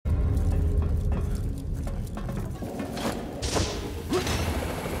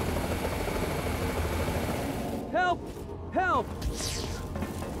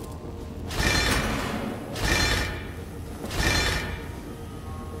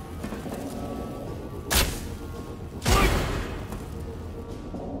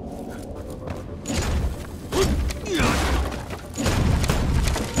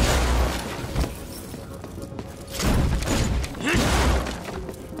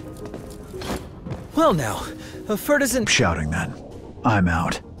Well now, F.I.S.T isn't Shouting then. I'm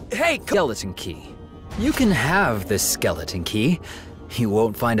out. Hey, skeleton key. You can have this skeleton key. You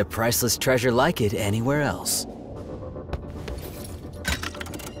won't find a priceless treasure like it anywhere else.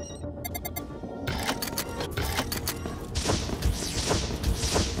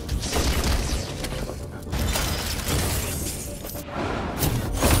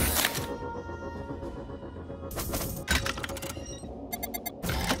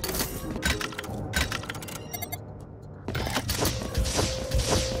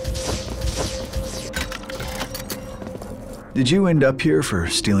 Did you end up here for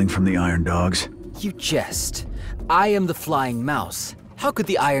stealing from the Iron Dogs? You jest. I am the flying mouse. How could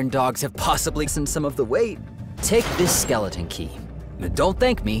the Iron Dogs have possibly sent some of the weight? Take this skeleton key. Don't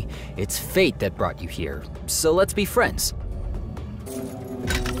thank me. It's fate that brought you here. So let's be friends.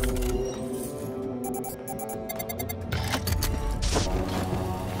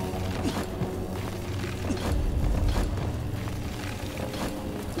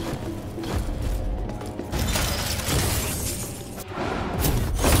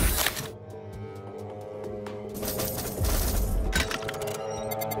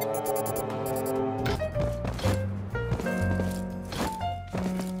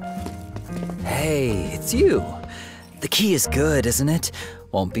 Hey, it's you. The key is good, isn't it?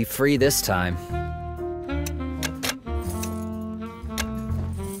 Won't be free this time.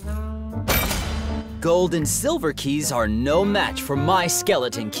 Gold and silver keys are no match for my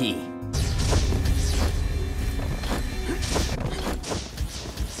skeleton key.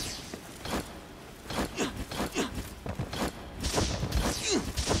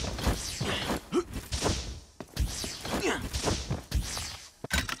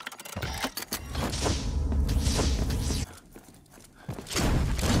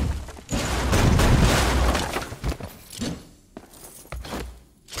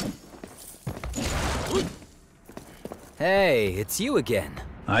 Hey, it's you again.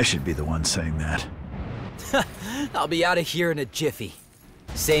 I should be the one saying that. I'll be out of here in a jiffy.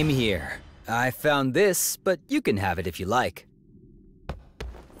 Same here. I found this, but you can have it if you like.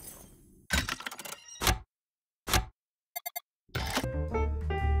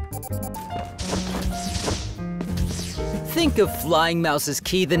 Think of Flying Mouse's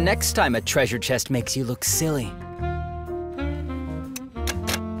key the next time a treasure chest makes you look silly.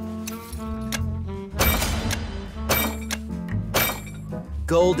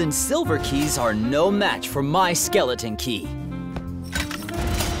 Gold and silver keys are no match for my skeleton key.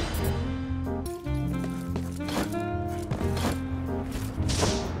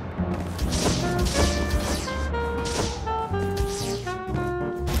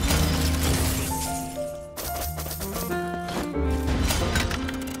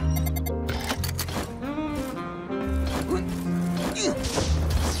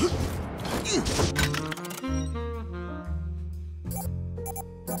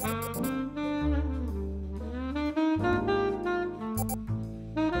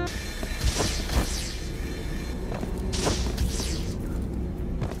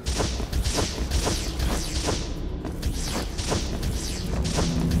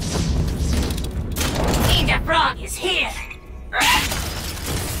 Frog is here!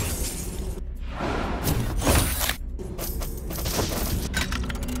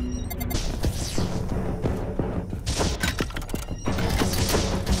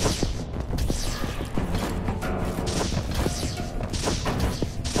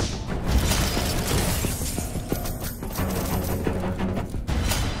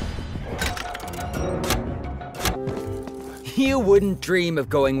 You wouldn't dream of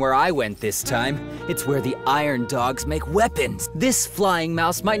going where I went this time. It's where the Iron Dogs make weapons. This flying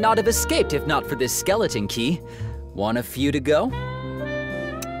mouse might not have escaped if not for this skeleton key. Want a few to go?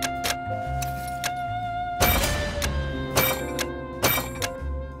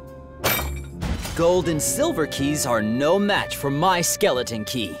 Gold and silver keys are no match for my skeleton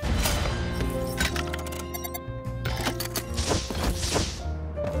key.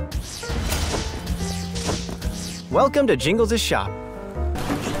 Welcome to Jingles' shop.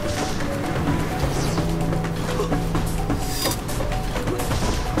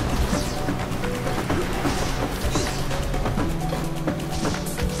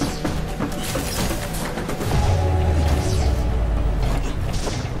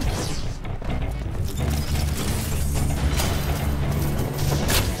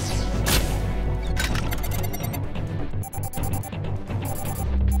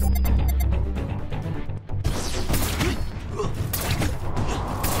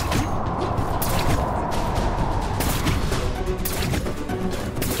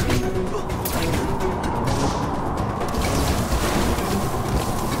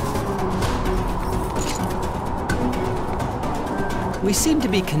 We seem to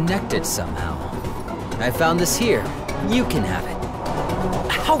be connected somehow. I found this here. You can have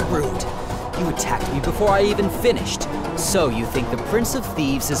it. How rude! You attacked me before I even finished. So you think the Prince of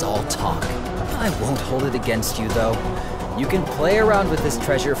Thieves is all talk. I won't hold it against you, though. You can play around with this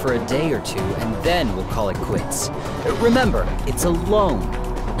treasure for a day or two, and then we'll call it quits. Remember, it's a loan,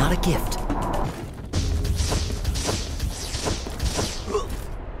 not a gift.